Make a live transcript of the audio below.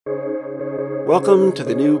Welcome to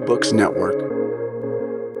the New Books Network.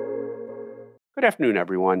 Good afternoon,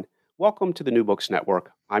 everyone. Welcome to the New Books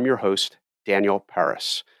Network. I'm your host, Daniel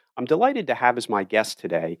Paris. I'm delighted to have as my guest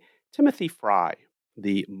today Timothy Frye,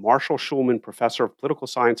 the Marshall Schulman Professor of Political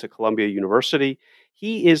Science at Columbia University.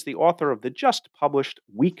 He is the author of the just published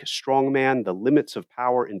Weak Strongman, The Limits of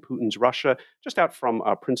Power in Putin's Russia, just out from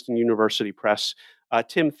Princeton University Press.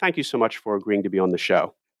 Tim, thank you so much for agreeing to be on the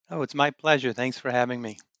show. Oh, it's my pleasure. Thanks for having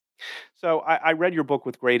me. So I read your book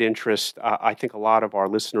with great interest. I think a lot of our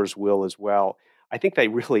listeners will as well. I think they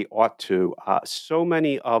really ought to. So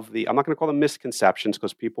many of the, I'm not going to call them misconceptions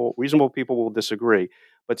because reasonable people will disagree,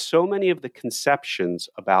 but so many of the conceptions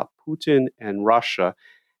about Putin and Russia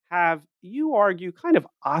have, you argue, kind of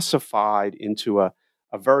ossified into a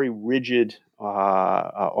very rigid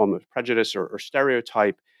almost prejudice or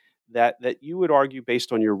stereotype that you would argue,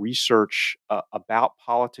 based on your research about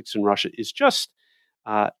politics in Russia, is just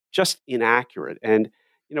inaccurate. And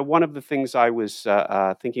one of the things I was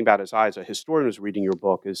thinking about as a historian, was reading your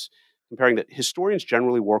book, is comparing that historians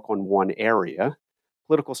generally work on one area.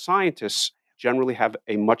 Political scientists generally have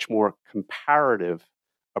a much more comparative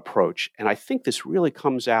approach. And I think this really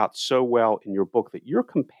comes out so well in your book that you're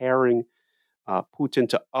comparing Putin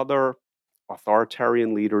to other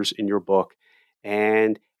authoritarian leaders in your book.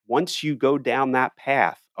 And once you go down that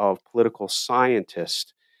path of political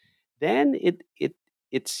scientist, then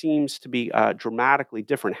it seems to be dramatically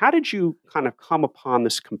different. How did you kind of come upon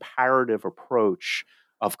this comparative approach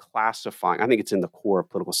of classifying? I think it's in the core of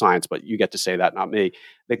political science, but you get to say that, not me.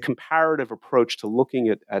 The comparative approach to looking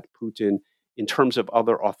at Putin in terms of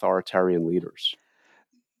other authoritarian leaders.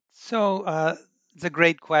 So it's a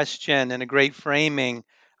great question and a great framing.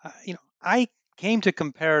 I came to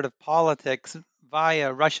comparative politics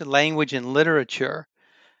via Russian language and literature.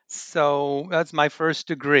 So that's my first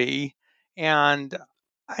degree. And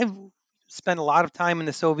I've spent a lot of time in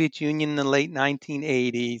the Soviet Union in the late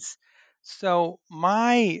 1980s. So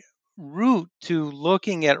my route to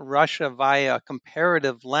looking at Russia via a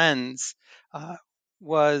comparative lens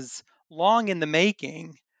was long in the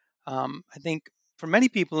making. I think for many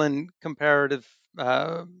people in comparative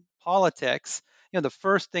uh, politics, the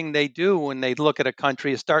first thing they do when they look at a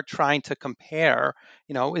country is start trying to compare.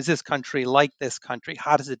 Is this country like this country?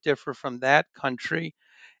 How does it differ from that country?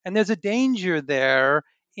 And there's a danger there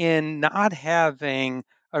in not having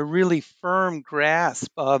a really firm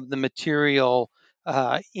grasp of the material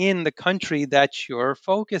in the country that you're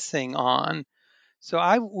focusing on. So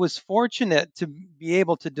I was fortunate to be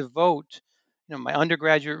able to devote, my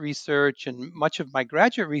undergraduate research and much of my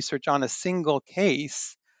graduate research on a single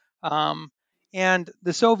case. Um, and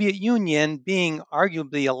the Soviet Union being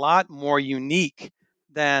arguably a lot more unique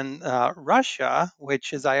than Russia,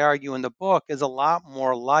 which, as I argue in the book, is a lot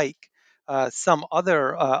more like some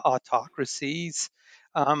other autocracies.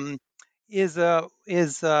 Um,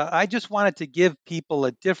 I just wanted to give people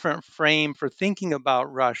a different frame for thinking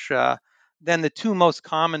about Russia than the two most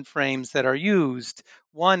common frames that are used.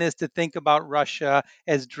 One is to think about Russia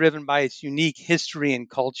as driven by its unique history and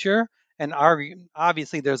culture. And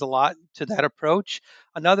obviously, there's a lot to that approach.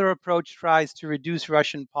 Another approach tries to reduce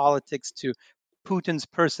Russian politics to Putin's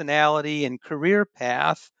personality and career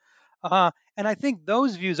path. And I think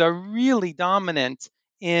those views are really dominant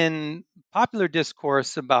in popular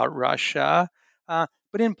discourse about Russia.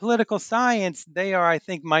 But in political science, they are, I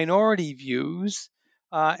think, minority views.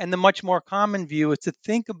 And the much more common view is to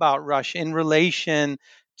think about Russia in relation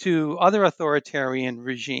to other authoritarian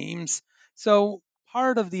regimes. So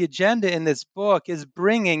part of the agenda in this book is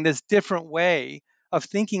bringing this different way of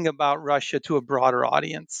thinking about Russia to a broader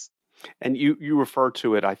audience. And you refer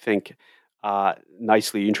to it, I think,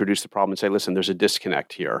 nicely. You introduce the problem and say, listen, there's a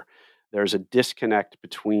disconnect here. There's a disconnect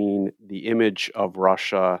between the image of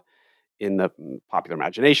Russia in the popular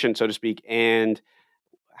imagination, so to speak, and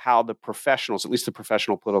how the professionals, at least the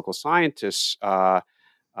professional political scientists,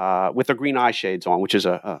 with their green eye shades on, which is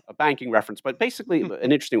a banking reference, but basically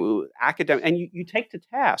an interesting academic, and you take to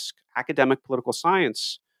task academic political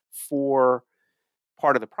science for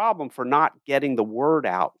part of the problem for not getting the word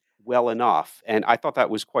out well enough. And I thought that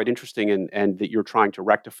was quite interesting, and that you're trying to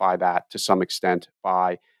rectify that to some extent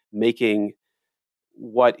by making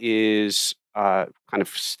what is kind of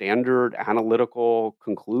standard analytical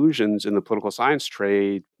conclusions in the political science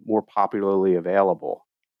trade more popularly available.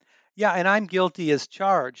 Yeah, and I'm guilty as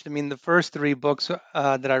charged. I mean, the first three books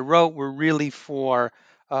that I wrote were really for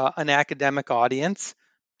an academic audience.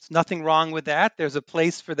 There's nothing wrong with that. There's a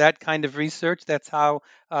place for that kind of research. That's how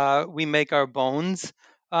we make our bones.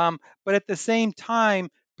 But at the same time,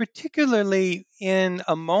 particularly in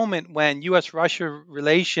a moment when U.S.-Russia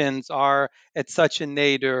relations are at such a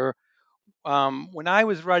nadir. When I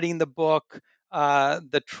was writing the book,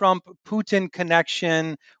 the Trump Putin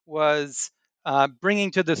connection was bringing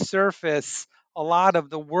to the surface a lot of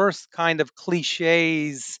the worst kind of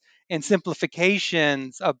cliches and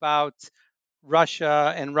simplifications about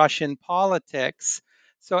Russia and Russian politics.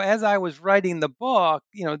 So as I was writing the book,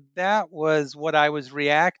 that was what I was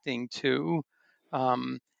reacting to.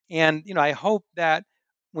 Um, and, I hope that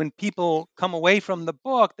when people come away from the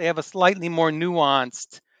book, they have a slightly more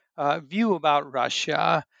nuanced view about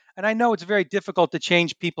Russia. And I know it's very difficult to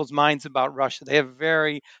change people's minds about Russia. They have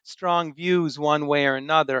very strong views one way or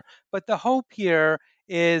another. But the hope here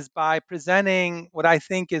is by presenting what I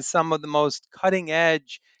think is some of the most cutting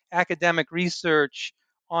edge academic research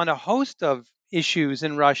on a host of issues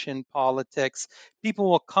in Russian politics,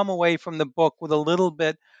 people will come away from the book with a little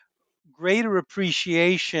bit greater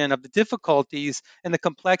appreciation of the difficulties and the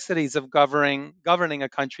complexities of governing a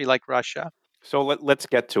country like Russia. So let's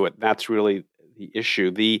get to it. That's really the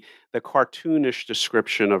issue. The cartoonish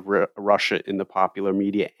description of Russia in the popular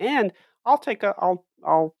media, and I'll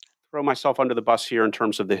throw myself under the bus here in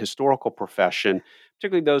terms of the historical profession,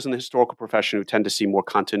 particularly those in the historical profession who tend to see more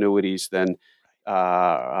continuities than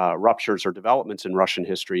ruptures or developments in Russian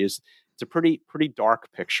history. It's a pretty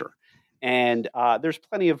dark picture. And there's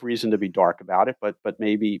plenty of reason to be dark about it, but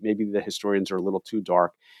maybe the historians are a little too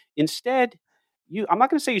dark. Instead, I'm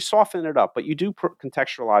not going to say you soften it up, but you do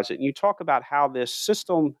contextualize it, and you talk about how this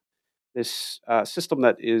system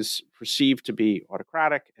that is perceived to be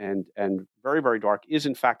autocratic and very very dark, is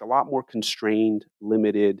in fact a lot more constrained,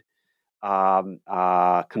 limited,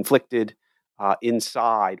 conflicted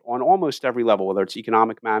inside on almost every level, whether it's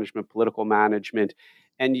economic management, political management.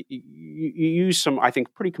 And you use some, I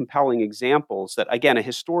think, pretty compelling examples that, again, a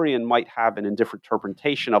historian might have an indifferent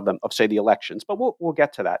interpretation of them, of say the elections, but we'll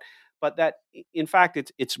get to that. But that, in fact,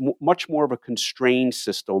 it's much more of a constrained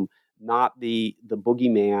system, not the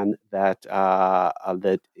boogeyman that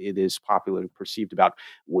that it is popularly perceived about.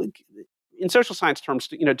 In social science terms,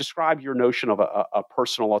 describe your notion of a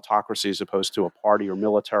personal autocracy as opposed to a party or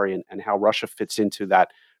military, and how Russia fits into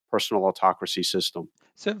that personal autocracy system.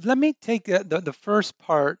 So let me take the first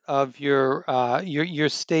part of your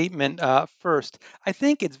statement first. I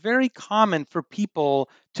think it's very common for people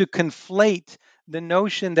to conflate the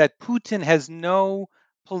notion that Putin has no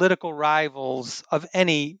political rivals of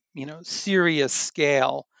any serious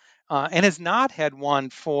scale, and has not had one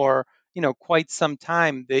for quite some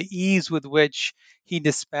time. The ease with which he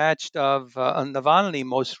dispatched of Navalny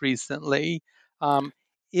most recently.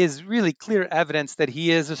 Is really clear evidence that he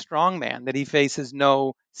is a strong man, that he faces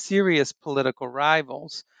no serious political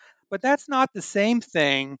rivals. But that's not the same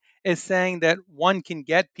thing as saying that one can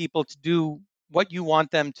get people to do what you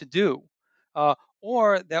want them to do,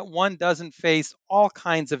 or that one doesn't face all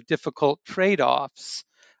kinds of difficult trade offs.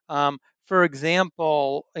 For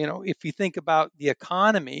example, if you think about the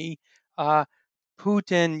economy, uh,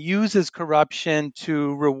 Putin uses corruption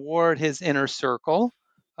to reward his inner circle,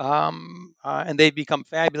 and they become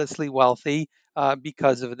fabulously wealthy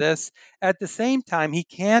because of this. At the same time, he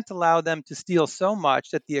can't allow them to steal so much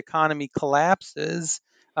that the economy collapses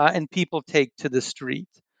and people take to the street.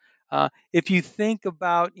 If you think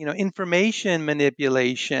about information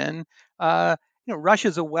manipulation,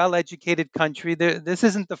 Russia's a well-educated country. This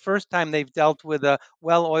isn't the first time they've dealt with a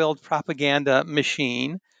well-oiled propaganda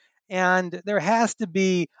machine, and there has to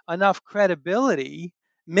be enough credibility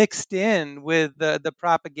mixed in with the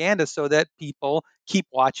propaganda so that people keep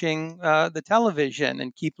watching the television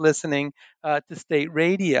and keep listening to state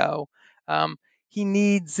radio. Um, he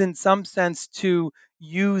needs, in some sense, to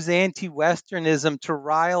use anti-Westernism to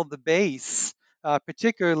rile the base,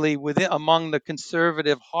 particularly among the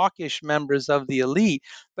conservative, hawkish members of the elite,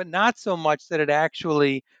 but not so much that it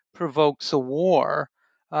actually provokes a war.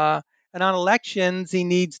 Uh, and on elections, he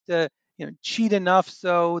needs to cheat enough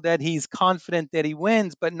so that he's confident that he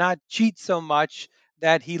wins, but not cheat so much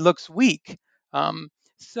that he looks weak. Um,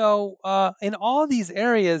 so in all these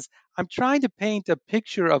areas, I'm trying to paint a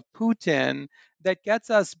picture of Putin that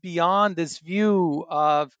gets us beyond this view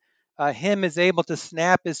of him as able to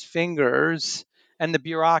snap his fingers and the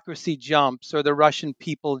bureaucracy jumps, or the Russian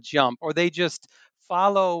people jump, or they just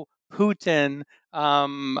follow Putin,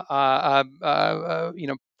 follow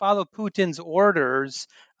Putin's orders.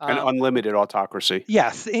 An unlimited autocracy.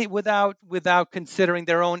 Yes, without considering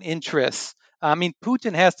their own interests. I mean,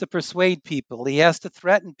 Putin has to persuade people. He has to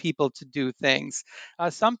threaten people to do things.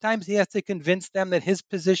 Sometimes he has to convince them that his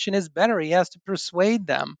position is better. He has to persuade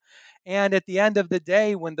them. And at the end of the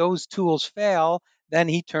day, when those tools fail, then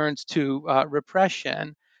he turns to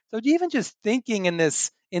repression. So even just thinking in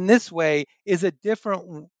this way is a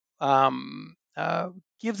different um, uh,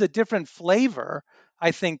 gives a different flavor,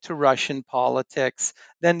 I think, to Russian politics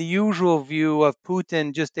than the usual view of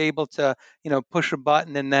Putin just able to, push a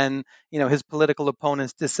button and then, his political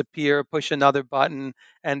opponents disappear, push another button,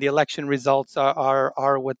 and the election results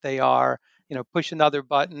are what they are. Push another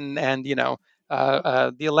button, and the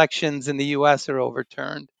elections in the U.S. are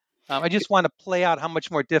overturned. I just want to play out how much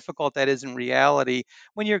more difficult that is in reality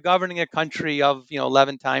when you're governing a country of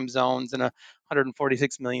 11 time zones and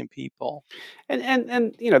 146 million people.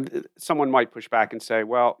 And someone might push back and say,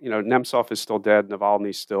 well, Nemtsov is still dead,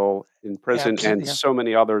 Navalny's still in prison, and Yeah. so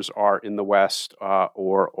many others are in the West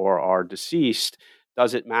or are deceased.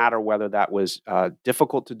 Does it matter whether that was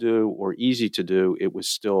difficult to do or easy to do? It was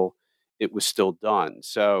still done.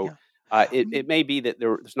 So Yeah. it may be that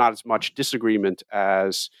there's not as much disagreement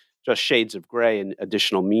as just shades of gray and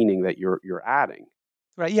additional meaning that you're adding.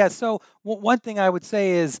 Right. Yeah. So one thing I would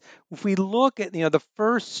say is if we look at the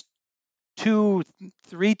first two,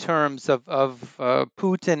 three terms of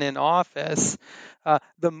Putin in office,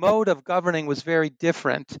 the mode of governing was very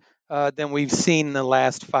different than we've seen in the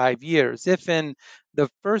last 5 years. If in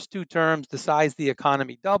the first two terms the size of the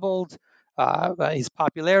economy doubled, his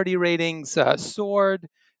popularity ratings soared,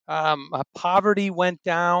 poverty went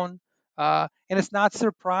down. And it's not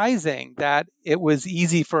surprising that it was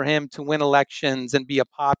easy for him to win elections and be a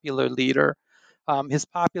popular leader. His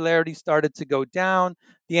popularity started to go down.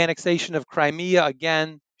 The annexation of Crimea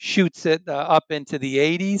again shoots it up into the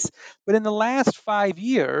 80s. But in the last 5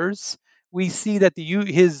 years, we see that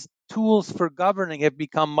his tools for governing have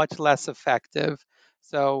become much less effective.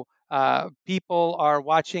 So people are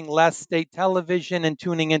watching less state television and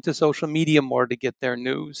tuning into social media more to get their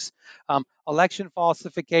news. Election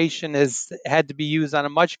falsification has had to be used on a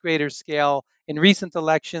much greater scale in recent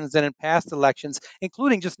elections than in past elections,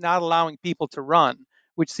 including just not allowing people to run,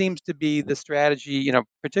 which seems to be the strategy,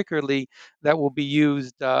 particularly that will be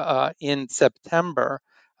used in September.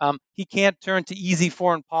 He can't turn to easy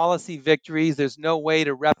foreign policy victories. There's no way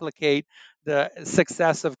to replicate the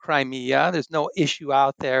success of Crimea. There's no issue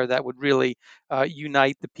out there that would really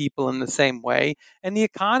unite the people in the same way. And the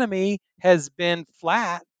economy has been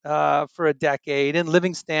flat for a decade, and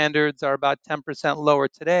living standards are about 10% lower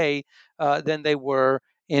today than they were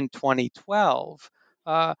in 2012.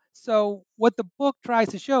 So what the book tries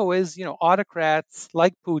to show is, autocrats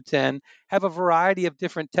like Putin have a variety of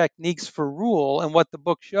different techniques for rule, and what the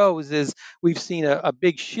book shows is we've seen a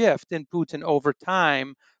big shift in Putin over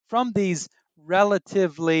time from these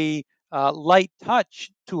relatively light touch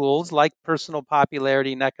tools like personal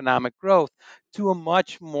popularity and economic growth to a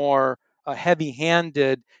much more heavy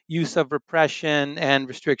handed use of repression and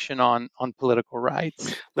restriction on political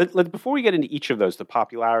rights. Before we get into each of those, the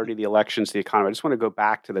popularity, the elections, the economy, I just want to go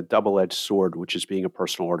back to the double-edged sword, which is being a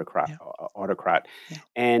personal autocrat. Yeah. Autocrat, Yeah.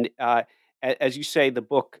 and as you say, the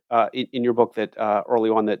book in your book that early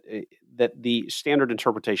on that the standard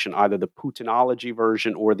interpretation, either the Putinology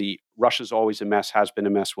version or the Russia's always a mess, has been a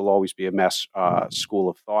mess, will always be a mess school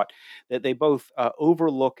of thought, that they both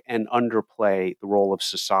overlook and underplay the role of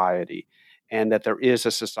society, and that there is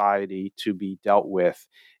a society to be dealt with,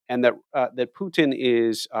 and that Putin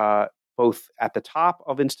is both at the top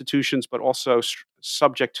of institutions, but also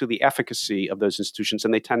subject to the efficacy of those institutions,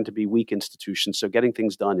 and they tend to be weak institutions. So getting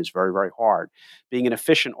things done is very, very hard. Being an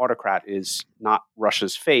efficient autocrat is not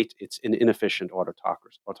Russia's fate; it's an inefficient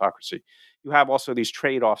autocracy. You have also these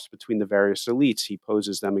trade-offs between the various elites. He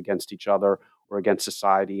poses them against each other or against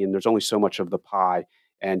society, and there's only so much of the pie.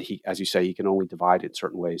 And he, as you say, he can only divide it in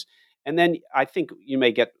certain ways. And then I think you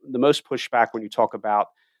may get the most pushback when you talk about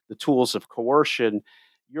the tools of coercion.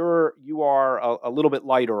 You are a little bit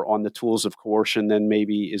lighter on the tools of coercion than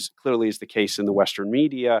maybe is clearly is the case in the Western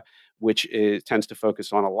media, which tends to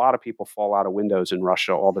focus on a lot of people fall out of windows in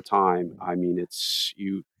Russia all the time. I mean, it's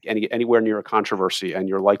anywhere near a controversy, and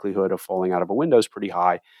your likelihood of falling out of a window is pretty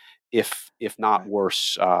high, if not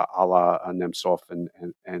worse, a la Nemtsov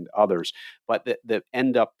and others. But the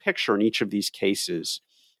end up picture in each of these cases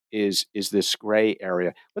is this gray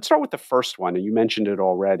area. Let's start with the first one, and you mentioned it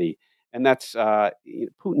already, and that's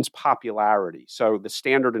Putin's popularity. So the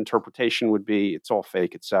standard interpretation would be it's all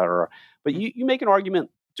fake, et cetera. But you make an argument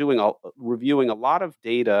reviewing a lot of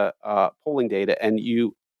data, polling data, and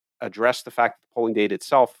you address the fact that the polling data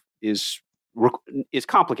itself is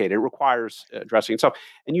complicated. It requires addressing itself,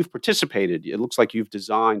 and you've participated. It looks like you've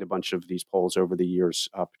designed a bunch of these polls over the years,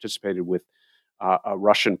 participated with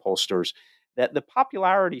Russian pollsters. That the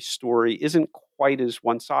popularity story isn't quite as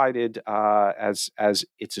one-sided as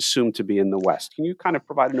it's assumed to be in the West. Can you kind of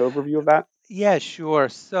provide an overview of that? Yeah, sure.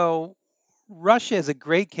 So Russia is a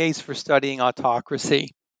great case for studying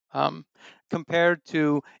autocracy. Um, Compared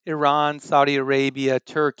to Iran, Saudi Arabia,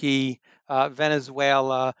 Turkey,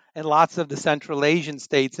 Venezuela, and lots of the Central Asian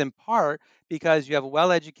states, in part because you have a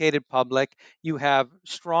well educated public, you have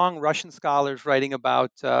strong Russian scholars writing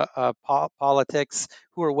about politics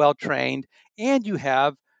who are well trained, and you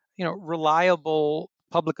have reliable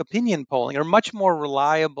public opinion polling, or much more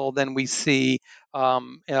reliable than we see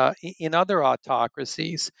in other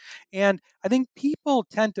autocracies. And I think people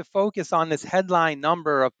tend to focus on this headline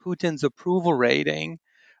number of Putin's approval rating,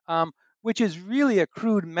 um, which is really a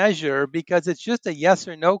crude measure because it's just a yes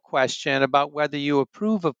or no question about whether you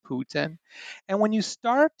approve of Putin. And when you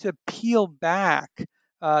start to peel back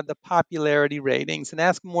the popularity ratings and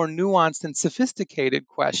ask more nuanced and sophisticated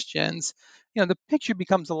questions, the picture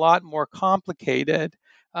becomes a lot more complicated.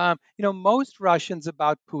 Most Russians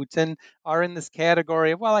about Putin are in this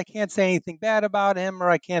category of, well, I can't say anything bad about him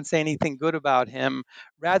or I can't say anything good about him,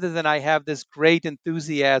 rather than I have this great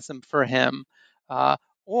enthusiasm for him, uh,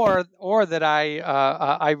 or that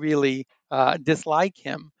I really dislike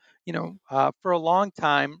him. For a long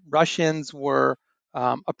time, Russians were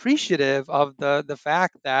appreciative of the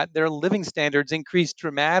fact that their living standards increased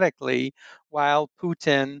dramatically while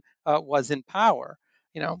Putin was in power.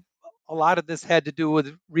 You know, a lot of this had to do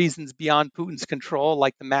with reasons beyond Putin's control,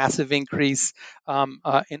 like the massive increase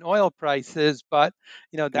in oil prices. But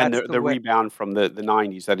And that's the the way. rebound from the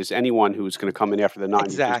 90s, that is, anyone who's going to come in after the 90s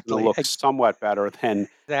is going to Exactly. look somewhat better than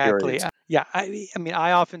Exactly. periods. Yeah. I mean,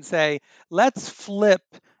 I often say, let's flip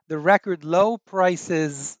the record low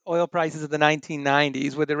prices, oil prices of the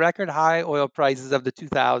 1990s, with the record high oil prices of the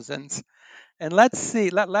 2000s. And let's see,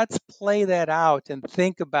 let's play that out and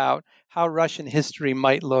think about how Russian history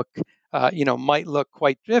might look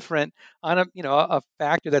quite different on a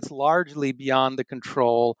factor that's largely beyond the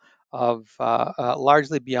control of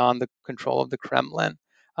the Kremlin.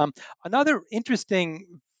 Um, Another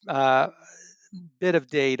interesting uh, bit of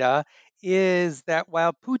data is that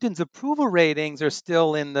while Putin's approval ratings are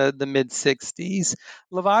still in the mid 60s,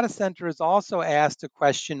 Levada Center has also asked a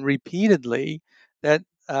question repeatedly that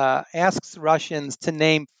asks Russians to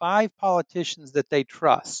name 5 politicians that they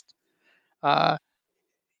trust. Uh,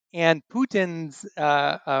 and Putin's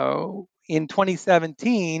in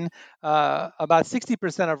 2017, about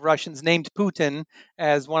 60% of Russians named Putin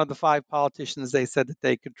as one of the 5 politicians they said that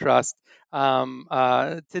they could trust.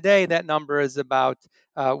 Today, that number is about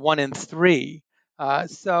 1 in 3.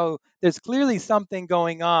 So there's clearly something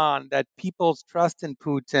going on that people's trust in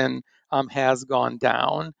Putin has gone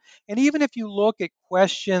down. And even if you look at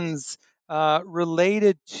questions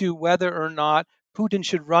related to whether or not Putin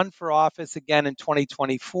should run for office again in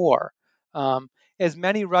 2024. Um, as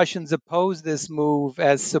many Russians oppose this move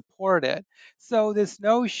as support it. So, this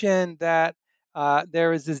notion that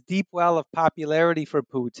there is this deep well of popularity for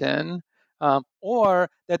Putin, or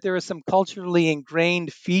that there is some culturally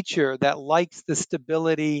ingrained feature that likes the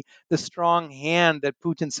stability, the strong hand that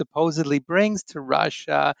Putin supposedly brings to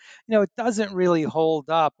Russia, it doesn't really hold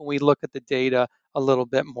up when we look at the data a little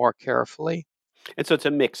bit more carefully. And so it's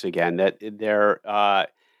a mix again, that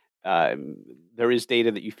um, there is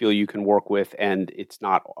data that you feel you can work with, and it's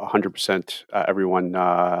not 100% everyone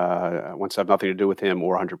wants to have nothing to do with him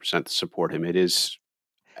or 100% support him. It is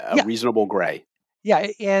a Yeah, reasonable gray. Yeah,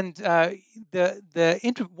 and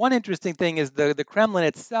one interesting thing is the Kremlin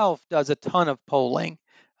itself does a ton of polling.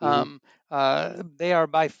 Hmm. They are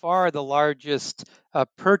by far the largest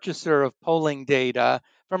purchaser of polling data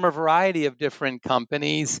from a variety of different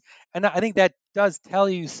companies, and I think that does tell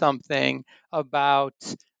you something about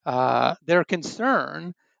their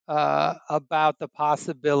concern about the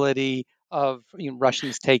possibility of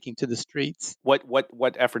Russians taking to the streets.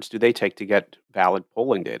 What efforts do they take to get valid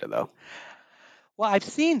polling data, though? Well, I've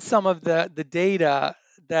seen some of the data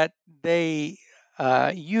that they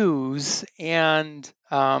use, and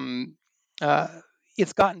uh,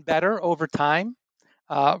 it's gotten better over time.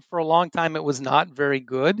 For a long time, it was not very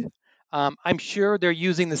good. I'm sure they're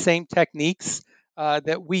using the same techniques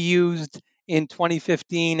that we used in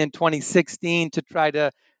 2015 and 2016 to try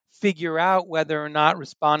to figure out whether or not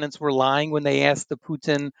respondents were lying when they asked the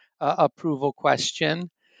Putin approval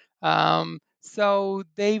question. So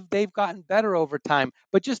they've gotten better over time,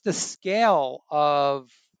 but just the scale of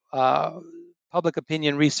uh, public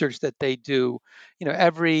opinion research that they do,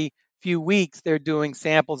 every few weeks they're doing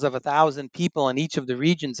samples of 1,000 people in each of the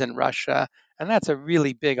regions in Russia, and that's a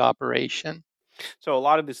really big operation. So a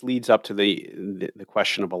lot of this leads up to the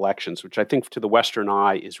question of elections, which I think to the Western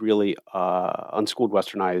eye is really unschooled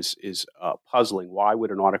Western eye is puzzling. Why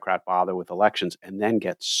would an autocrat bother with elections and then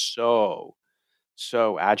get so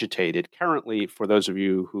so agitated. Currently, for those of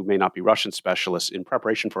you who may not be Russian specialists, in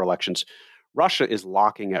preparation for elections, Russia is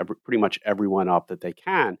locking pretty much everyone up that they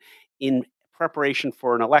can in preparation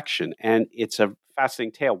for an election. And it's a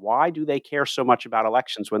fascinating tale. Why do they care so much about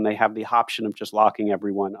elections when they have the option of just locking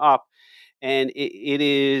everyone up? And it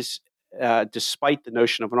is, despite the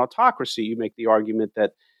notion of an autocracy, you make the argument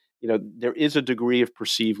that there is a degree of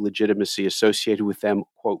perceived legitimacy associated with them,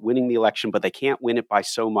 quote, winning the election, but they can't win it by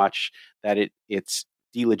so much that it's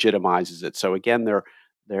delegitimizes it. So again,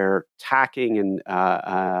 they're tacking and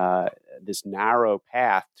this narrow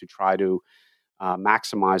path to try to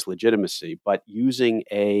maximize legitimacy, but using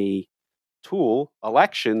a tool,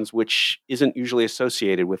 elections, which isn't usually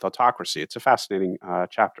associated with autocracy. It's a fascinating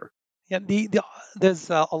chapter. Yeah, there's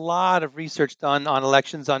a lot of research done on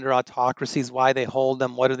elections under autocracies, why they hold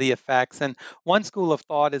them, what are the effects. And one school of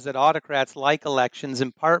thought is that autocrats like elections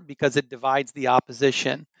in part because it divides the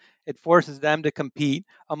opposition. It forces them to compete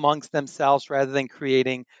amongst themselves rather than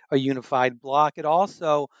creating a unified bloc. It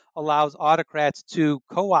also allows autocrats to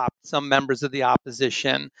co-opt some members of the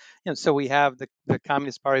opposition. So we have the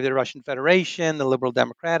Communist Party of the Russian Federation, the Liberal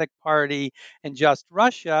Democratic Party, and Just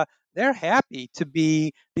Russia. They're happy to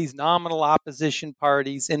be these nominal opposition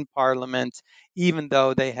parties in parliament, even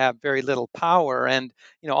though they have very little power. And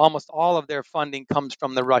almost all of their funding comes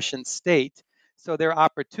from the Russian state. So their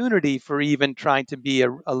opportunity for even trying to be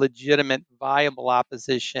a legitimate, viable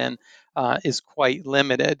opposition is quite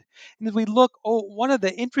limited. And as we look, one of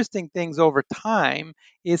the interesting things over time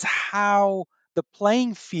is how the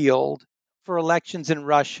playing field for elections in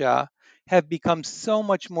Russia have become so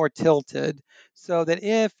much more tilted, so that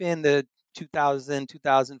if in the 2000,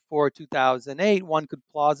 2004, 2008, one could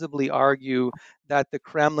plausibly argue that the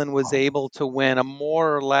Kremlin was able to win a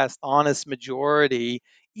more or less honest majority,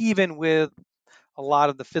 even with a lot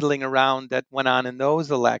of the fiddling around that went on in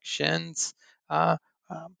those elections. Uh,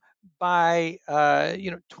 um, by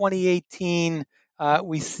 2018,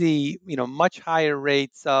 we see much higher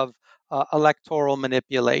rates of electoral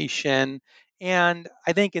manipulation. And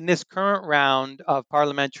I think in this current round of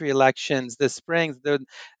parliamentary elections this spring, the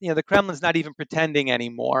Kremlin's not even pretending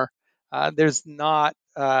anymore. There's not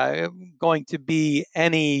going to be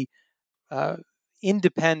any uh,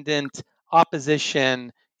 independent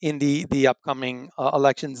opposition in the upcoming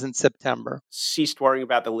elections in September. Ceased worrying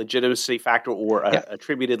about the legitimacy factor, or Yeah.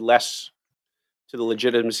 attributed less to the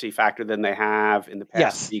legitimacy factor than they have in the past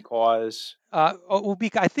Yes. because I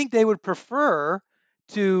think they would prefer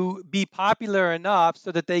to be popular enough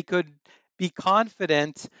so that they could be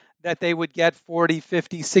confident that they would get 40,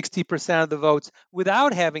 50, 60% of the votes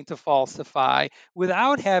without having to falsify,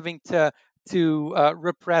 without having to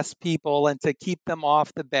repress people and to keep them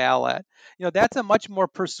off the ballot. That's a much more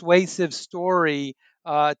persuasive story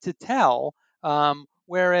to tell.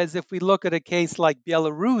 Whereas if we look at a case like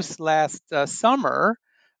Belarus last summer,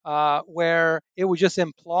 where it was just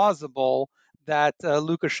implausible that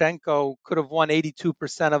Lukashenko could have won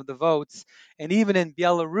 82% of the votes. And even in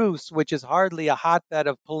Belarus, which is hardly a hotbed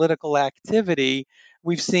of political activity,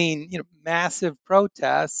 we've seen massive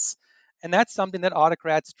protests. And that's something that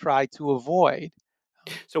autocrats try to avoid.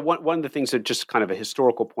 So one of the things that, just kind of a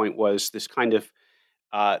historical point, was this kind of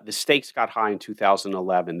the stakes got high in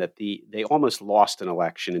 2011, that they almost lost an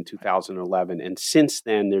election in 2011, and since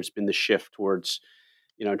then there's been the shift towards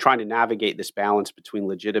trying to navigate this balance between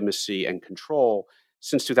legitimacy and control.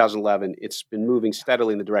 Since 2011, it's been moving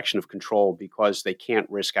steadily in the direction of control because they can't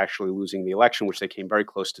risk actually losing the election, which they came very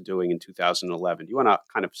close to doing in 2011. Do you want to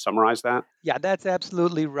kind of summarize that? Yeah, that's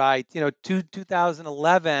absolutely right.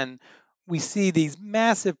 2011, we see these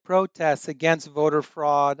massive protests against voter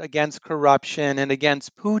fraud, against corruption, and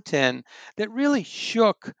against Putin that really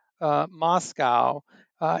shook Moscow.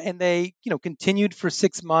 And they, continued for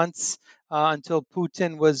 6 months until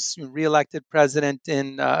Putin was reelected president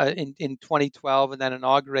in 2012 and then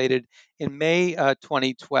inaugurated in May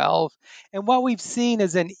 2012. And what we've seen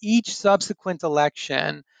is in each subsequent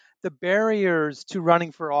election, the barriers to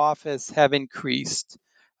running for office have increased.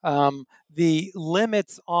 The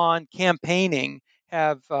limits on campaigning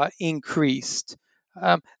have increased.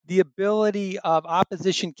 The ability of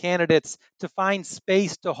opposition candidates to find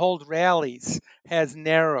space to hold rallies has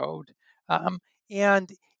narrowed. And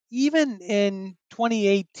even in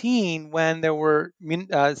 2018, when there were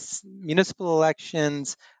municipal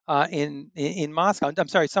elections in Moscow, I'm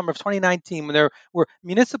sorry, summer of 2019, when there were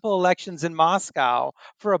municipal elections in Moscow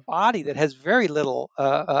for a body that has very little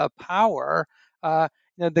power,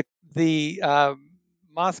 the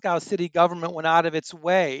Moscow city government went out of its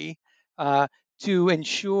way to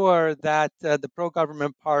ensure that the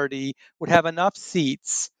pro-government party would have enough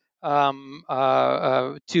seats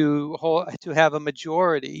to have a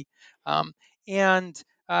majority. Um, and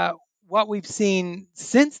what we've seen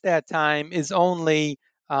since that time is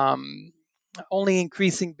um, only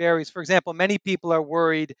increasing barriers. For example, many people are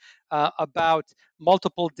worried about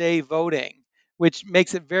multiple day voting, which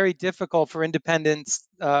makes it very difficult for independent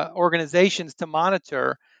organizations to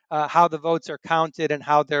monitor how the votes are counted and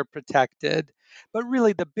how they're protected. But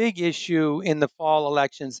really, the big issue in the fall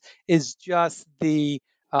elections is just the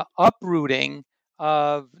uprooting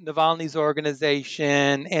of Navalny's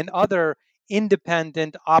organization and other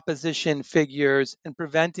independent opposition figures and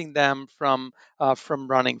preventing them from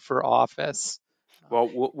running for office. Well,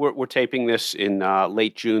 we're taping this in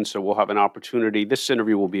late June, so we'll have an opportunity. This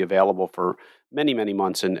interview will be available for many, many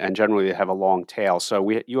months, and generally they have a long tail. So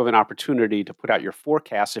you have an opportunity to put out your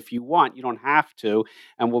forecast if you want. You don't have to,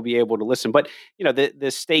 and we'll be able to listen. But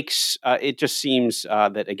the stakes. It just seems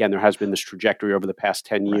that again there has been this trajectory over the past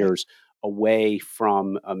 10 Right. years away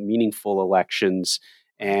from meaningful elections,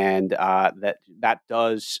 and that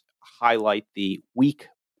does highlight the weak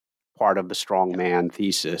part of the strongman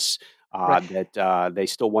thesis. Right. That they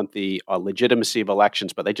still want the legitimacy of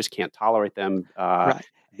elections, but they just can't tolerate them Right.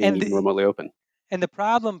 being And even remotely open. And the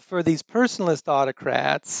problem for these personalist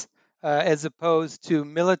autocrats, as opposed to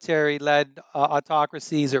military led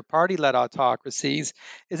autocracies or party led autocracies,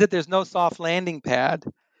 is that there's no soft landing pad.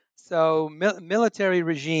 So, military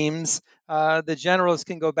regimes, the generals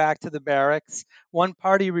can go back to the barracks. One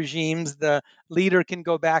party regimes, the leader can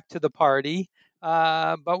go back to the party.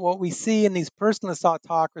 But what we see in these personalist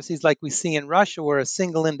autocracies, like we see in Russia, where a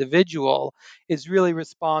single individual is really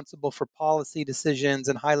responsible for policy decisions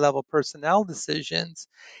and high level personnel decisions,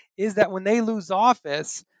 is that when they lose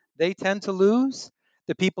office, they tend to lose.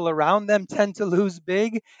 The people around them tend to lose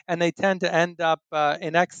big, and they tend to end up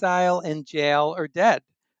in exile, in jail, or dead.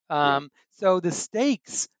 Yeah. So the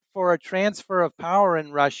stakes for a transfer of power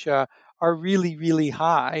in Russia are really, really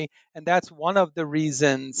high. And that's one of the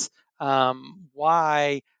reasons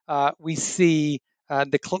why we see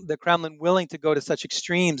the Kremlin willing to go to such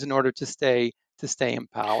extremes in order to stay in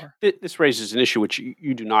power. This raises an issue which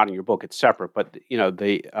you do not in your book. It's separate, but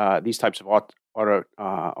these types of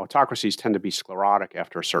autocracies tend to be sclerotic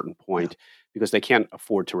after a certain point because they can't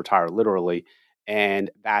afford to retire literally, and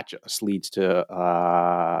that just leads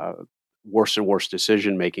to worse and worse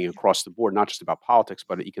decision making across the board, not just about politics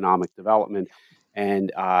but economic development,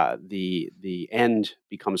 and the end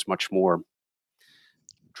becomes much more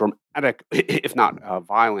dramatic, if not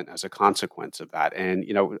violent, as a consequence of that. And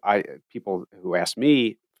people who ask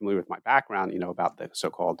me, familiar with my background, about the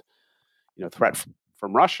so-called threat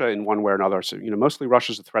from Russia in one way or another. So mostly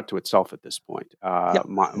Russia's a threat to itself at this point,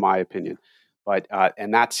 my opinion. But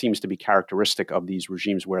and that seems to be characteristic of these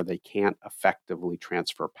regimes where they can't effectively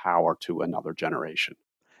transfer power to another generation.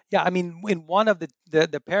 Yeah, I mean, in one of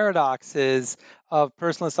the paradoxes of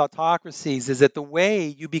personalist autocracies is that the way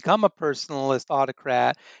you become a personalist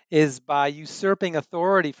autocrat is by usurping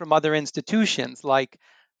authority from other institutions like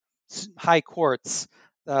high courts,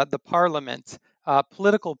 the parliament,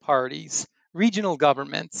 political parties, regional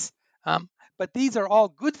governments. Um, but these are all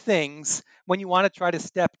good things when you want to try to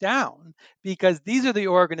step down, because these are the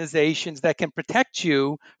organizations that can protect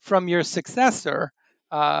you from your successor.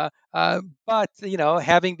 But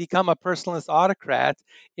having become a personalist autocrat,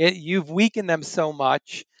 you've weakened them so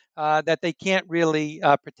much that they can't really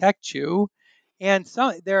protect you. And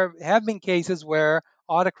so there have been cases where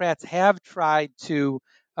autocrats have tried to,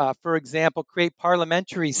 for example, create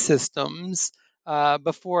parliamentary systems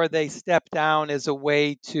before they step down as a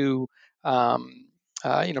way to,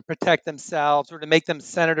 protect themselves or to make them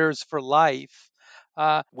senators for life.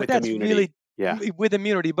 But With that's immunity. really Yeah. with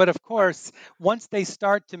immunity. But of Right. course, once they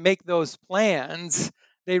start to make those plans,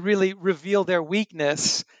 they really reveal their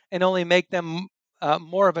weakness and only make them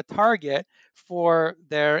more of a target for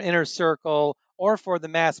their inner circle or for the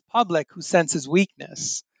mass public who senses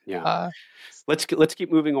weakness. Yeah. Uh, Let's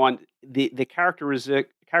keep moving on. The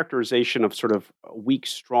characterization of sort of a weak,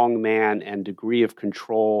 strong man and degree of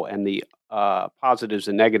control, and the positives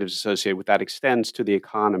and negatives associated with that extends to the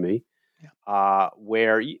economy, yeah.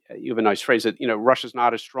 where you have a nice phrase that Russia's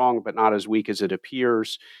not as strong but not as weak as it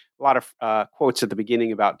appears. A lot of quotes at the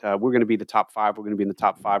beginning about we're going to be the top five, we're going to be in the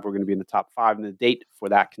top five, we're going to be in the top five, and the date for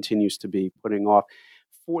that continues to be putting off.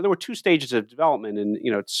 There were two stages of development, and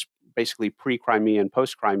it's basically pre-Crimea and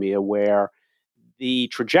post-Crimea, where the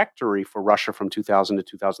trajectory for Russia from 2000 to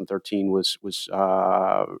 2013 was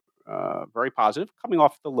very positive, coming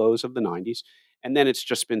off the lows of the 90s, and then it's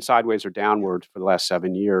just been sideways or downward for the last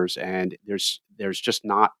 7 years. And there's just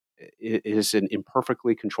not. It is an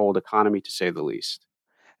imperfectly controlled economy, to say the least.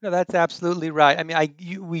 No, that's absolutely right. I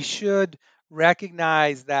mean, we should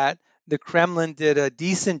recognize that the Kremlin did a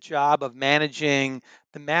decent job of managing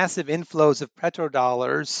the massive inflows of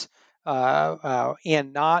petrodollars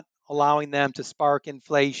and not allowing them to spark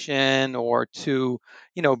inflation or to,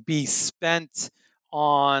 be spent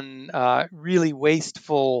on really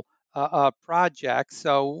wasteful projects.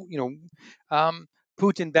 So, um,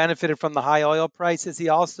 Putin benefited from the high oil prices. He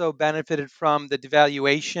also benefited from the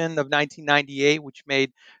devaluation of 1998, which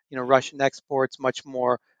made Russian exports much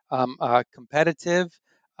more competitive.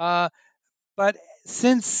 Uh, but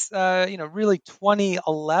since really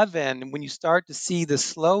 2011, when you start to see the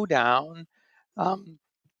slowdown, um,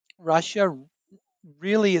 Russia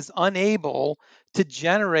really is unable to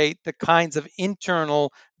generate the kinds of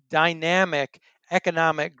internal dynamic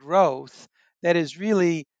economic growth that is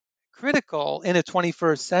really critical in the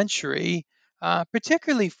 21st century,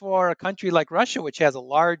 particularly for a country like Russia, which has a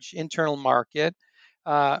large internal market,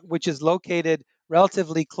 which is located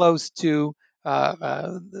relatively close to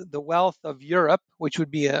the wealth of Europe, which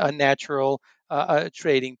would be a natural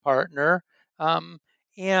trading partner. Um,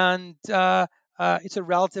 and it's a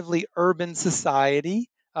relatively urban society.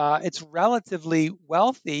 It's relatively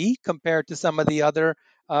wealthy compared to some of the other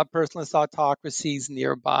personalist autocracies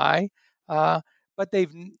nearby. Uh, but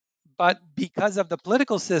they've, but because of the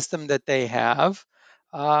political system that they have,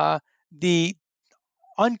 the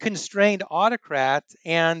unconstrained autocrat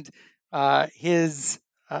and his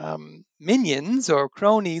minions or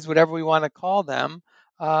cronies, whatever we want to call them,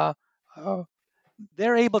 uh, uh,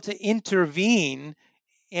 they're able to intervene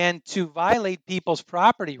and to violate people's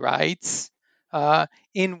property rights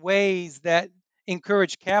in ways that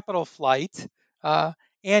encourage capital flight uh,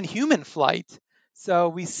 and human flight. So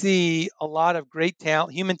we see a lot of great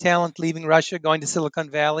talent, human talent leaving Russia, going to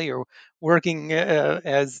Silicon Valley or working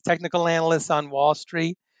as technical analysts on Wall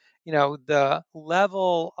Street. The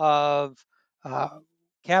level of uh,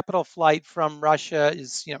 capital flight from Russia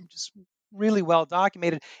is, just really well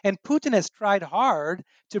documented. And Putin has tried hard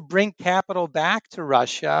to bring capital back to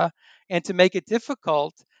Russia and to make it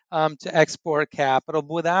difficult to export capital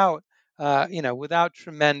without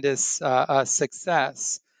tremendous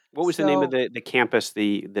success. What was the name of So, the campus,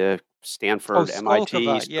 the oh, Stanford, MIT,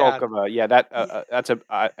 Skolkova, yeah, Skolkovo? Yeah, that's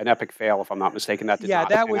an epic fail, if I'm not mistaken. That did yeah, not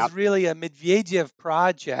that pan out. was really a Medvedev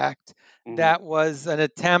project Hmm. that was an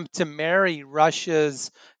attempt to marry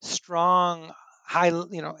Russia's strong, high,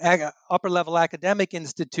 upper level academic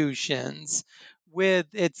institutions with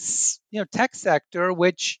its, tech sector,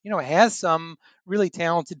 which, has some really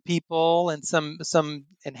talented people and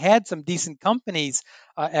and had some decent companies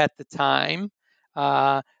at the time.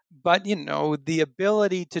 But, the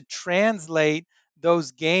ability to translate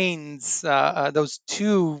those gains, those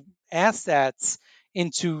two assets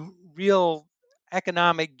into real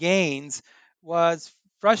economic gains was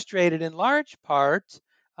frustrated in large part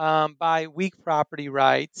by weak property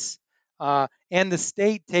rights and the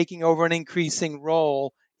state taking over an increasing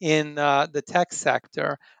role in the tech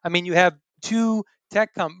sector. I mean, you have two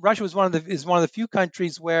Russia is one of the few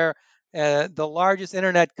countries where the largest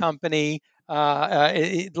internet company,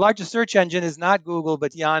 the largest search engine is not Google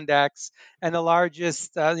but Yandex, and the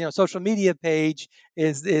largest social media page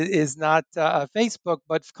is not Facebook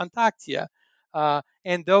but Kontaktia.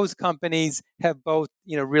 And those companies have both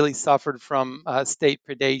really suffered from state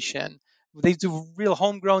predation. These are real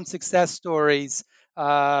homegrown success stories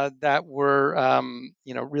that were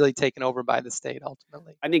really taken over by the state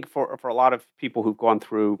ultimately. I think for a lot of people who've gone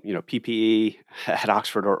through, PPE at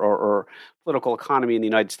Oxford or political economy in the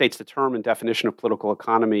United States, the term and definition of political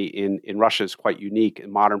economy in Russia is quite unique. In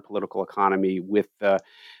modern political economy, with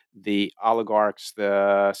the oligarchs,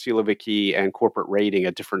 the Siloviki, and corporate raiding,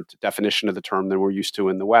 a different definition of the term than we're used to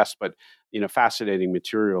in the West. But fascinating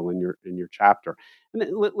material in your chapter. And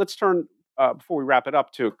then let's turn before we wrap it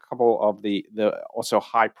up to a couple of the also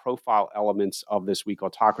high profile elements of this weak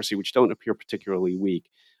autocracy, which don't appear particularly weak.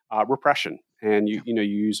 Repression, and you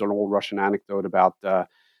use an old Russian anecdote about.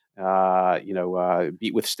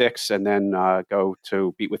 Beat with sticks and then go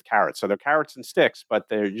to beat with carrots. So they're carrots and sticks, but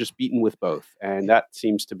they're just beaten with both. And that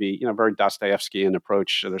seems to be, very Dostoevskian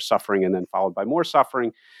approach. So they're suffering and then followed by more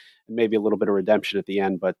suffering and maybe a little bit of redemption at the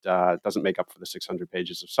end, but it doesn't make up for the 600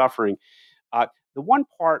 pages of suffering. The one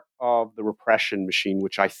part of the repression machine,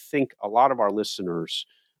 which I think a lot of our listeners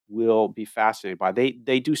will be fascinated by,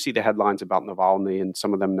 they do see the headlines about Navalny, and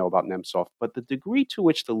some of them know about Nemtsov, but the degree to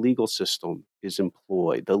which the legal system is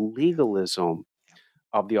employed, the legalism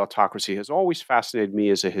of the autocracy has always fascinated me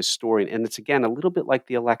as a historian. And it's, again, a little bit like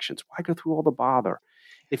the elections. Why go through all the bother?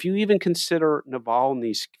 If you even consider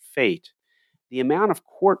Navalny's fate, the amount of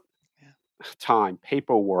court Yeah. time,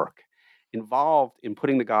 paperwork, involved in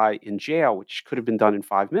putting the guy in jail, which could have been done in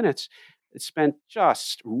 5 minutes, it spent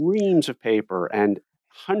just reams of paper and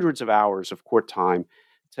hundreds of hours of court time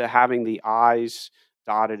to having the I's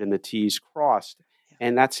dotted and the T's crossed.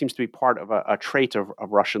 And that seems to be part of a trait of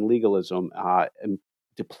Russian legalism and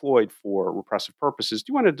deployed for repressive purposes.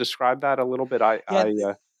 Do you want to describe that a little bit? Yeah,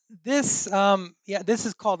 this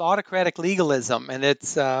is called autocratic legalism, and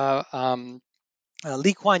it's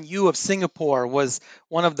Lee Kuan Yew of Singapore was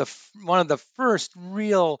one of the first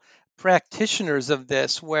real practitioners of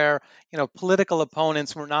this, where political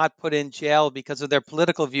opponents were not put in jail because of their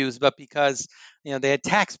political views, but because they had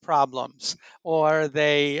tax problems, or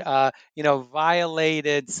they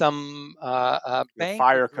violated some bank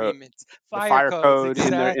fire code, agreements, the fire fire codes. code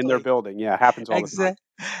in their Exactly. building. Yeah, it happens all the time.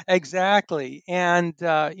 Exactly. And,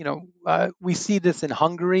 we see this in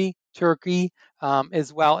Hungary, Turkey,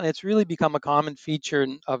 as well. And it's really become a common feature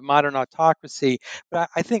of modern autocracy. But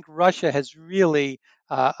I think Russia has really,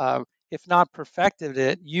 if not perfected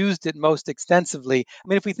it, used it most extensively. I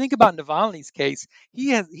mean, if we think about Navalny's case,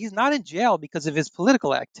 he's not in jail because of his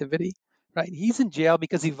political activity, right? He's in jail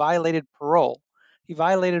because he violated parole. He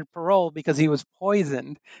violated parole because he was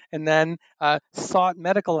poisoned and then sought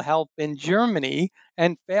medical help in Germany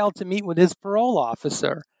and failed to meet with his parole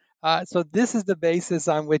officer. So this is the basis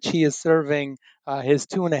on which he is serving his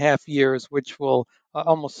 2.5 years, which will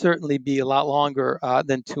almost certainly be a lot longer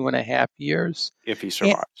than 2.5 years. If he And,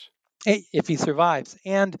 survives. if he survives.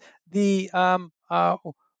 And the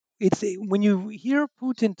it's when you hear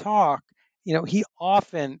Putin talk, he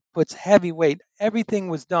often puts heavy weight. Everything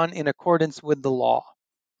was done in accordance with the law,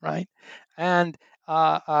 right? And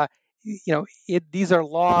these are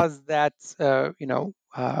laws that uh,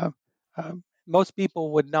 most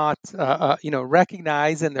people would not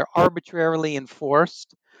recognize, and they're arbitrarily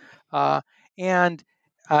enforced. Uh, and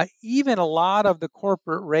even a lot of the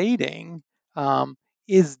corporate raiding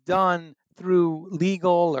is done through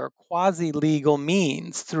legal or quasi-legal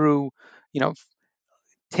means, through you know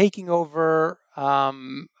taking over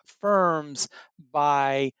firms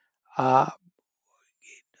by uh,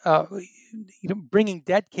 uh, bringing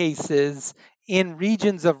debt cases in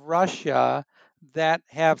regions of Russia that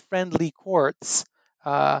have friendly courts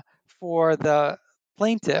for the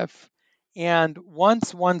plaintiff. And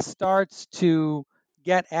once one starts to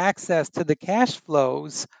get access to the cash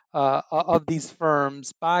flows of these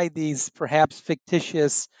firms by these perhaps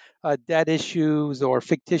fictitious debt issues or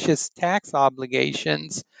fictitious tax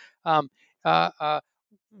obligations, um, uh, uh,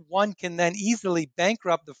 one can then easily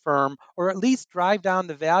bankrupt the firm, or at least drive down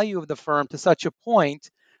the value of the firm to such a point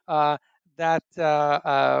uh, that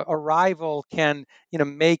a rival can,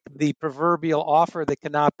 make the proverbial offer that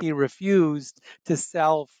cannot be refused to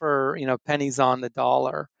sell for, pennies on the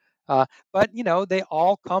dollar. But they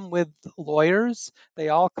all come with lawyers. They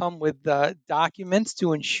all come with documents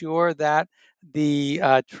to ensure that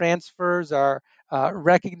the transfers are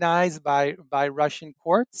recognized by Russian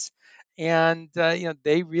courts, and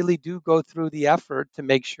they really do go through the effort to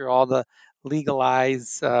make sure all the legal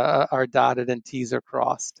I's are dotted and T's are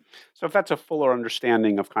crossed. So if that's a fuller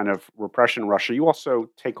understanding of kind of repression in Russia, you also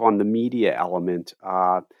take on the media element.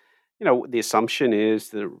 The assumption is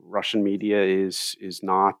the Russian media is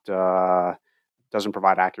not doesn't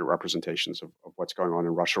provide accurate representations of what's going on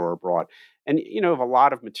in Russia or abroad. And have a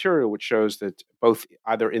lot of material which shows that both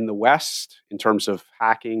either in the West, in terms of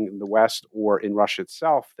hacking in the West, or in Russia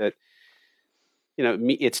itself, that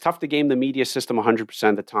it's tough to game the media system 100%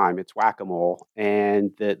 of the time. It's whack-a-mole.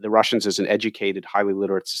 And the Russians, as an educated, highly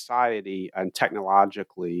literate society and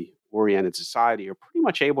technologically oriented society, are pretty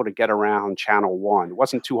much able to get around Channel 1. It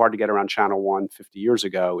wasn't too hard to get around Channel 1 50 years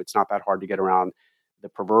ago. It's not that hard to get around the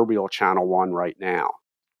proverbial Channel 1 right now.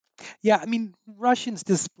 Yeah, I mean, Russians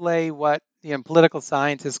display what political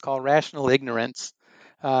scientists call rational ignorance,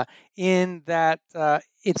 in that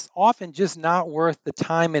it's often just not worth the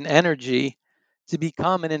time and energy to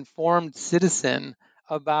become an informed citizen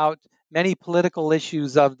about many political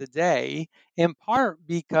issues of the day, in part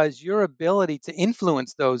because your ability to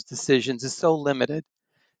influence those decisions is so limited.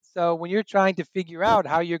 So when you're trying to figure out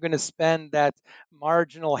how you're going to spend that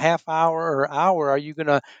marginal half hour or hour, are you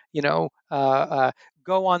going to,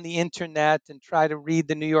 go on the internet and try to read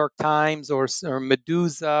the New York Times or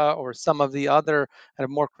Medusa or some of the other kind of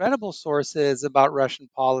more credible sources about Russian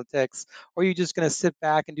politics, or are you just going to sit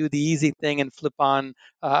back and do the easy thing and flip on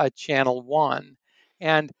Channel One?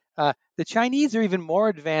 And The Chinese are even more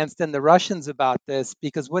advanced than the Russians about this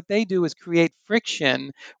because what they do is create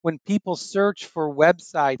friction when people search for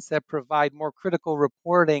websites that provide more critical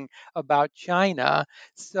reporting about China,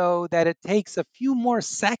 so that it takes a few more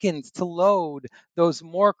seconds to load those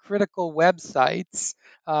more critical websites.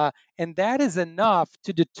 And that is enough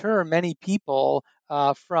to deter many people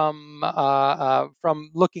from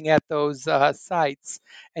looking at those sites.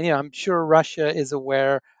 And I'm sure Russia is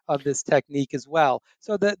aware of this technique as well.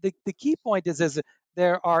 So the key point is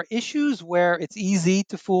there are issues where it's easy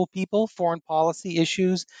to fool people, foreign policy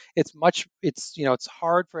issues. It's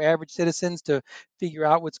hard for average citizens to figure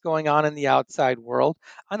out what's going on in the outside world.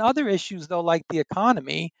 On other issues, though, like the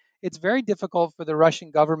economy, it's very difficult for the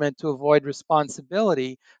Russian government to avoid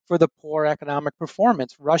responsibility for the poor economic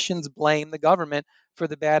performance. Russians blame the government for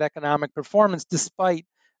the bad economic performance, despite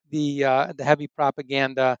the heavy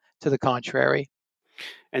propaganda to the contrary.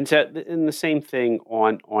 And the same thing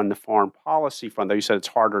on the foreign policy front, though you said it's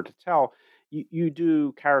harder to tell. You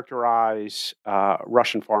do characterize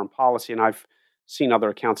Russian foreign policy, and I've seen other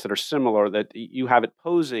accounts that are similar. That you have it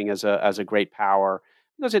posing as a great power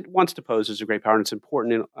because it wants to pose as a great power, and it's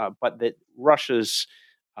important. But that Russia's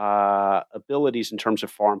abilities in terms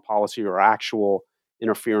of foreign policy or actual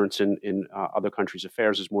interference in other countries'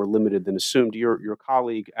 affairs is more limited than assumed. Your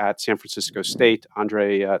colleague at San Francisco State,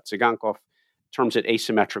 Andrei Tsigankov, terms it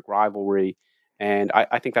asymmetric rivalry, and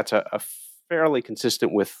I think that's a fairly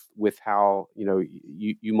consistent with how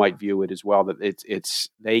you might view it as well. That it's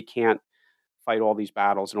they can't fight all these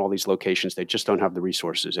battles in all these locations; they just don't have the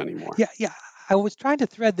resources anymore. Yeah. I was trying to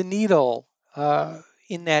thread the needle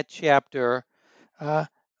in that chapter uh,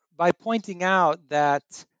 by pointing out that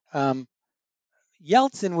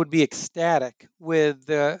Yeltsin would be ecstatic with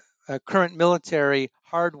the current military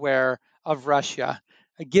hardware of Russia,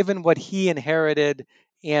 given what he inherited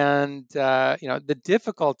and the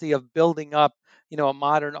difficulty of building up a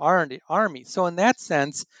modern army. So in that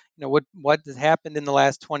sense, what has happened in the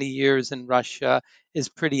last 20 years in Russia is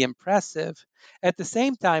pretty impressive. At the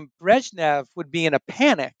same time, Brezhnev would be in a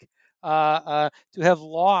panic to have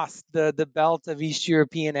lost the belt of East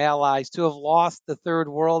European allies, to have lost the Third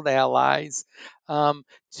World allies,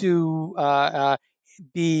 to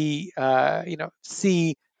be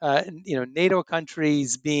see NATO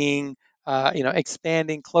countries being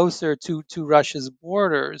expanding closer to Russia's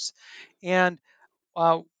borders. And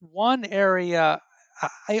one area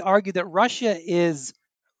I argue that Russia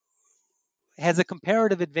has a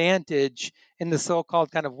comparative advantage in the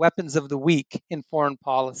so-called kind of weapons of the weak in foreign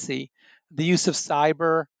policy, the use of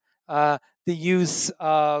cyber, uh, the use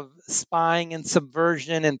of spying and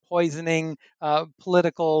subversion and poisoning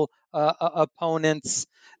political opponents,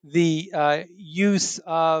 the use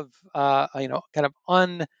of kind of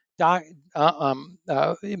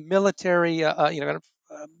military, kind of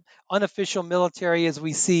unofficial military, as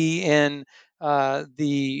we see in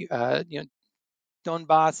the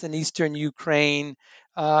Donbass and eastern Ukraine,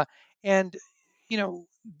 and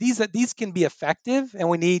these can be effective, and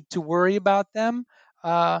we need to worry about them.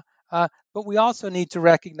 Uh, but we also need to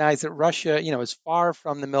recognize that Russia, is far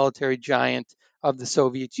from the military giant of the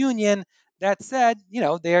Soviet Union. That said,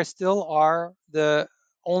 there still are the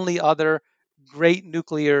only other great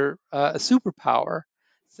nuclear superpower.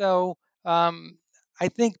 So I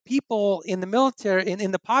think people in the military,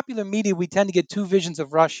 in the popular media, we tend to get two visions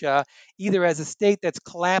of Russia, either as a state that's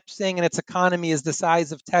collapsing and its economy is the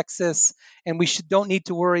size of Texas, and we don't need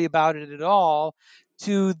to worry about it at all,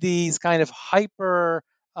 to these kind of hyper,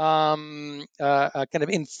 kind of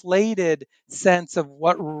inflated sense of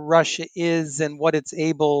what Russia is and what it's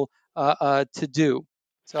able to do.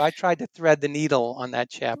 So I tried to thread the needle on that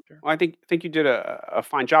chapter. Well, I think you did a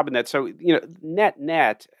fine job in that. So net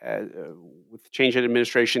with the change in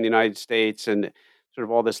administration in the United States and sort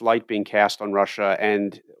of all this light being cast on Russia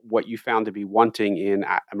and what you found to be wanting in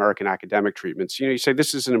American academic treatments. You say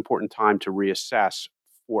this is an important time to reassess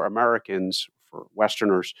for Americans, for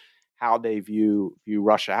Westerners, how they view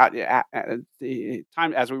Russia.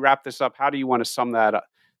 Time as we wrap this up, how do you want to sum that up?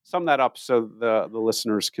 Sum that up so the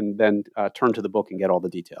listeners can then turn to the book and get all the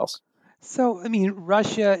details. So, I mean,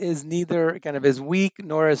 Russia is neither kind of as weak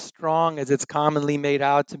nor as strong as it's commonly made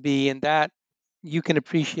out to be, and that you can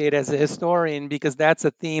appreciate as a historian because that's a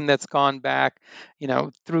theme that's gone back,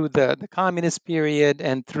 through the communist period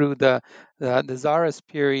and through the czarist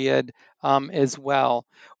period as well.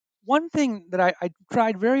 one thing that I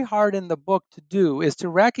tried very hard in the book to do is to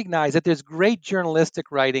recognize that there's great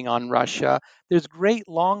journalistic writing on Russia. There's great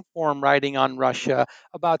long form writing on Russia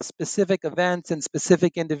about specific events and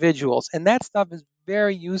specific individuals. And that stuff is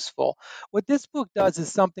very useful. What this book does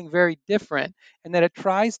is something very different, in that it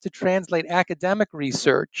tries to translate academic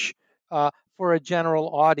research for a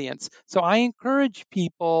general audience. So I encourage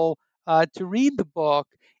people to read the book,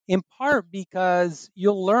 in part because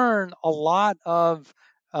you'll learn a lot of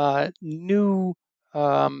new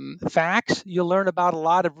facts. You'll learn about a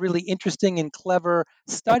lot of really interesting and clever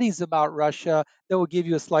studies about Russia that will give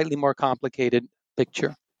you a slightly more complicated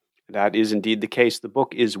picture. That is indeed the case. The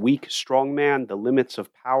book is Weak Strongman: The Limits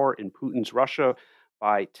of Power in Putin's Russia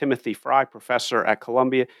by Timothy Fry, professor at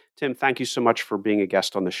Columbia. Tim, thank you so much for being a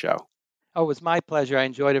guest on the show. Oh, it was my pleasure. I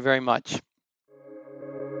enjoyed it very much.